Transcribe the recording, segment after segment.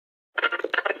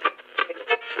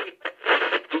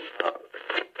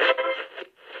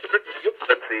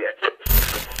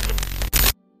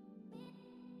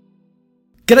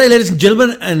G'day ladies and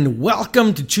gentlemen, and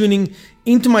welcome to tuning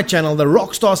into my channel, the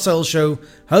Rockstar Sales Show,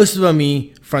 hosted by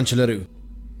me, Franco Leroux.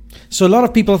 So a lot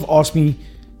of people have asked me,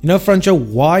 Franco,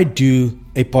 why do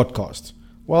a podcast?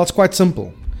 Well, it's quite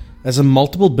simple. As a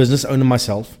multiple business owner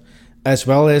myself, as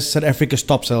well as South Africa's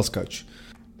top sales coach,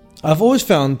 I've always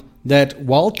found that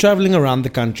while traveling around the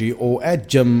country or at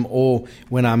gym or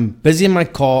when I'm busy in my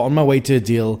car on my way to a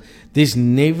deal, there's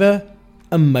never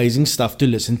amazing stuff to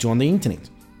listen to on the internet.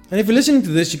 And if you're listening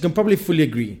to this, you can probably fully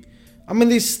agree. I mean,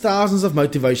 there's thousands of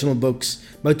motivational books,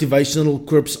 motivational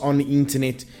quirks on the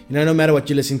internet, no matter what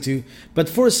you listen to. But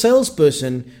for a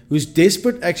salesperson who's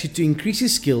desperate actually to increase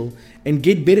his skill and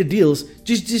get better deals,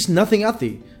 just nothing out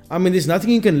there. I mean, there's nothing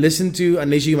you can listen to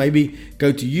unless you maybe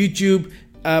go to YouTube.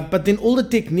 But then all the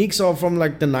techniques are from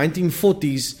like the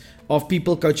 1940s of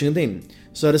people coaching then.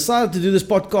 So I decided to do this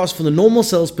podcast for the normal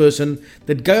salesperson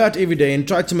that go out every day and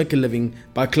try to make a living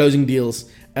by closing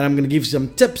deals. And I'm going to give you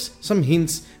some tips, some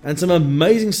hints, and some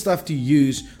amazing stuff to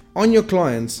use on your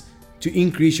clients to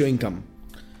increase your income.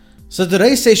 So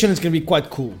today's session is going to be quite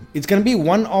cool. It's going to be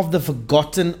one of the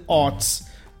forgotten arts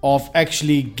of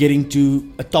actually getting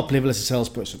to a top level as a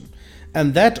salesperson.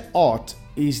 And that art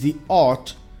is the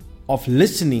art of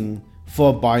listening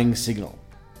for a buying signal.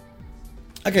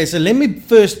 Okay, so let me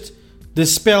first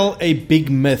dispel a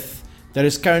big myth that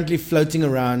is currently floating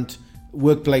around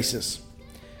workplaces.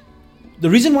 The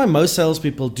reason why most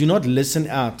salespeople do not listen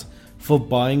out for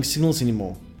buying signals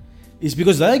anymore is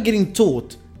because they are getting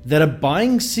taught that a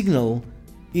buying signal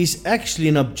is actually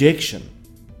an objection.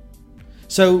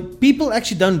 So people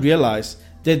actually don't realize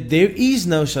that there is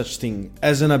no such thing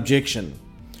as an objection.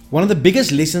 One of the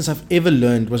biggest lessons I've ever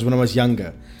learned was when I was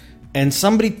younger, and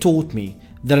somebody taught me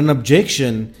that an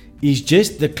objection is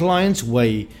just the client's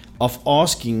way of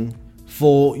asking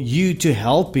for you to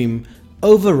help him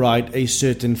override a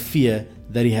certain fear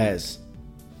that he has.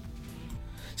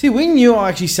 See, when you are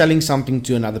actually selling something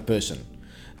to another person,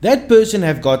 that person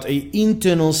have got an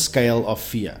internal scale of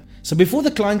fear. So before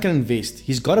the client can invest,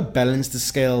 he's got to balance the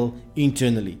scale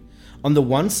internally. On the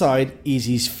one side is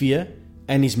his fear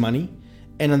and his money,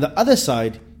 and on the other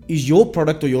side is your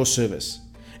product or your service.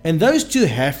 And those two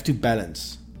have to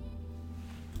balance.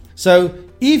 So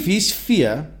if his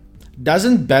fear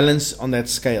doesn't balance on that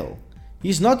scale,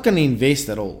 he's not going to invest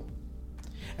at all.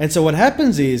 And so what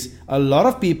happens is a lot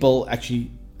of people,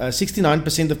 actually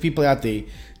 69% of people out there,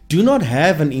 do not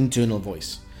have an internal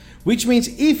voice. Which means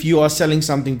if you are selling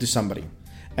something to somebody,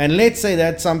 and let's say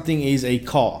that something is a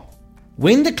car,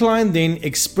 when the client then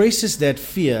expresses that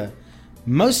fear,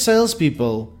 most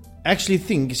salespeople actually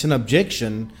think it's an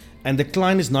objection and the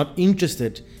client is not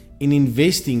interested in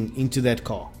investing into that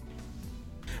car.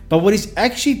 But what he's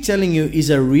actually telling you is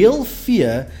a real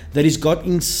fear that he's got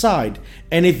inside.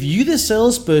 And if you, the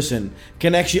salesperson,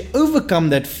 can actually overcome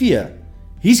that fear,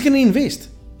 he's going to invest.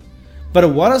 But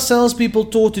what are salespeople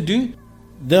taught to do?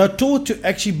 They are taught to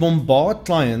actually bombard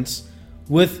clients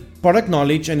with product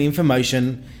knowledge and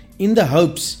information in the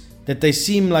hopes that they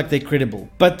seem like they're credible.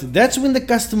 But that's when the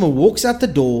customer walks out the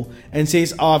door and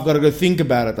says, I've got to go think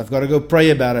about it. I've got to go pray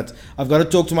about it. I've got to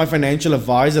talk to my financial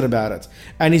advisor about it.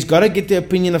 And he's got to get the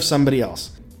opinion of somebody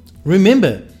else.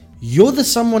 Remember, you're the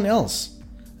someone else.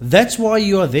 That's why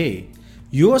you are there.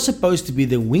 You are supposed to be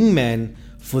the wingman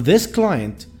for this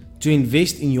client to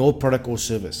invest in your product or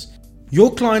service.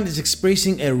 Your client is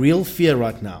expressing a real fear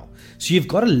right now. So you've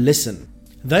got to listen.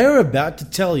 They are about to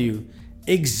tell you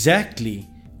exactly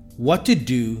what to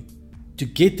do to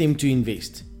get them to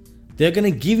invest. They're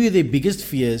going to give you their biggest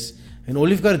fears, and all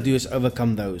you've got to do is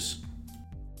overcome those.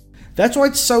 That's why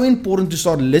it's so important to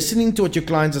start listening to what your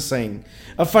clients are saying.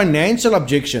 A financial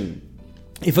objection.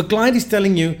 If a client is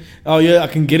telling you, oh yeah, I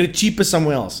can get it cheaper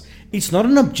somewhere else, it's not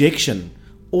an objection.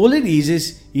 All it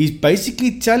is he's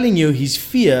basically telling you his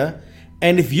fear,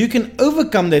 and if you can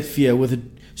overcome that fear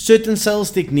with certain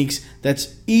sales techniques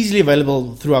that's easily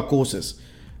available through our courses,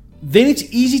 then it's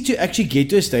easy to actually get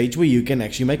to a stage where you can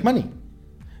actually make money.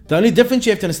 The only difference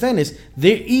you have to understand is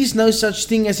there is no such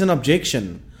thing as an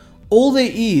objection. All there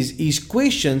is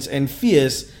questions and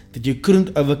fears that you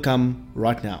couldn't overcome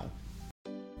right now.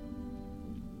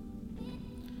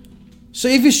 So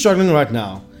if you're struggling right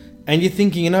now and you're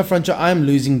thinking, Franco, I'm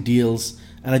losing deals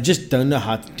and I just don't know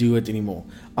how to do it anymore.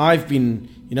 I've been,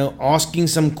 asking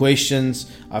some questions.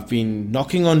 I've been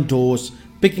knocking on doors,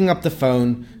 picking up the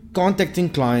phone, contacting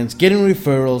clients, getting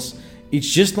referrals. It's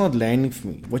just not landing for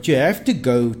me. What you have to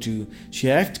go to is you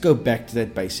have to go back to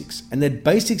that basics. And that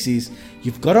basics is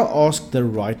you've got to ask the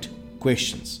right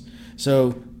questions.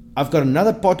 So I've got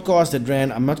another podcast that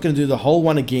ran. I'm not going to do the whole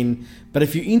one again. But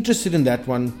if you're interested in that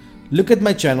one, look at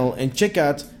my channel and check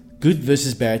out good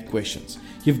versus bad questions.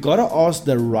 You've got to ask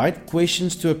the right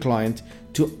questions to a client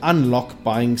to unlock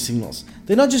buying signals.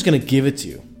 They're not just going to give it to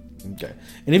you. Okay.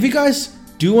 And if you guys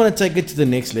do want to take it to the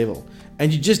next level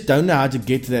and you just don't know how to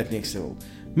get to that next level,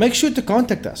 make sure to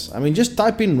contact us. I mean, just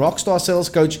type in Rockstar Sales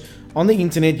Coach on the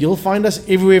internet. You'll find us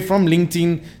everywhere from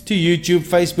LinkedIn to YouTube,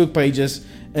 Facebook pages,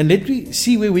 and let me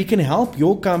see where we can help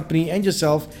your company and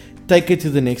yourself take it to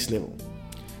the next level.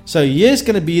 So here's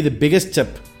going to be the biggest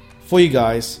tip for you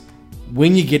guys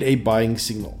when you get a buying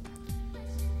signal.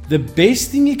 The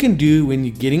best thing you can do when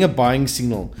you're getting a buying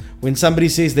signal, when somebody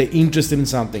says they're interested in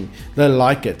something, they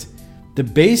like it, the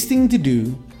best thing to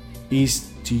do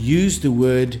is to use the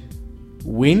word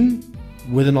when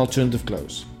with an alternative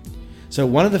close. So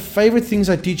one of the favorite things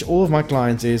I teach all of my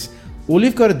clients is, all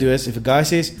you've got to do is, if a guy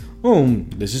says, oh,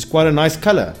 this is quite a nice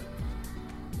color,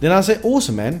 then I'll say,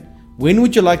 awesome, man. When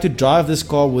would you like to drive this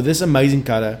car with this amazing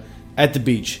color at the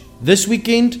beach? This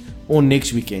weekend or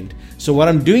next weekend? So what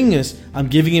I'm doing is I'm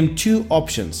giving him two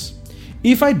options.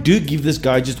 If I do give this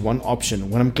guy just one option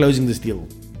when I'm closing this deal,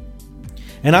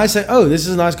 and I say, oh, this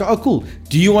is a nice car. Oh, cool.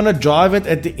 Do you want to drive it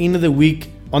at the end of the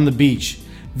week on the beach?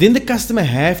 Then the customer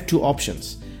have two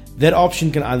options. That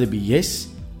option can either be yes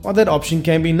or that option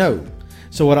can be no.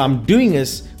 So what I'm doing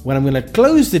is, when I'm going to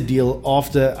close the deal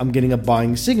after I'm getting a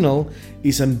buying signal,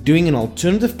 is I'm doing an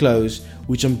alternative close,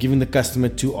 which I'm giving the customer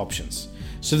two options.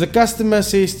 So the customer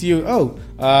says to you, oh,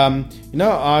 I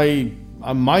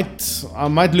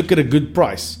might look at a good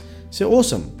price. So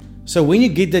awesome. So when you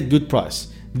get that good price,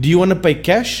 do you want to pay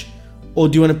cash or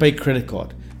do you want to pay credit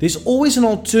card? There's always an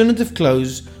alternative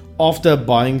close after a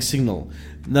buying signal.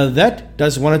 Now that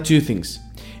does one or two things.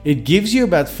 It gives you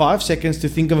about 5 seconds to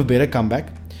think of a better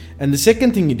comeback. And the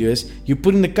second thing you do is you're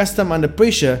putting the customer under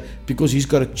pressure because he's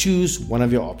got to choose one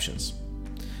of your options.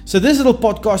 So this little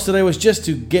podcast today was just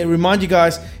to remind you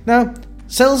guys, now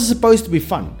sales is supposed to be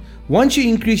fun. Once you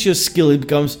increase your skill, it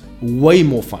becomes way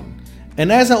more fun.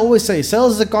 And as I always say,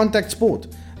 sales is a contact sport.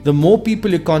 The more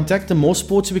people you contact, the more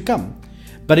sports you become.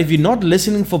 But if you're not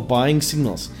listening for buying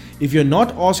signals, if you're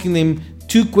not asking them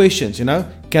two questions, can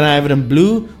I have it in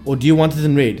blue or do you want it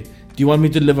in red? Do you want me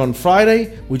to deliver on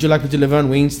Friday? Would you like me to deliver on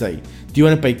Wednesday? Do you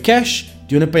want to pay cash?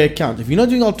 Do you want to pay account? If you're not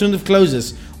doing alternative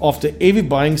closes after every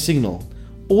buying signal,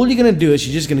 all you're going to do is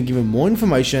you're just going to give him more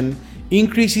information,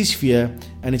 increase his fear,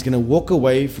 and he's going to walk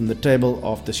away from the table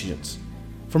of decisions.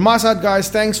 From my side, guys,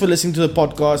 thanks for listening to the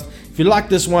podcast. If you like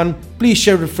this one, please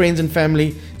share it with friends and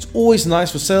family. It's always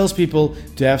nice for salespeople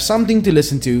to have something to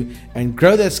listen to and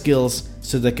grow their skills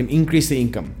so they can increase their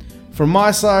income. From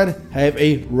my side, have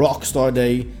a rockstar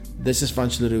day. This is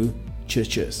Francois Leroux.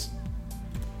 Cheers.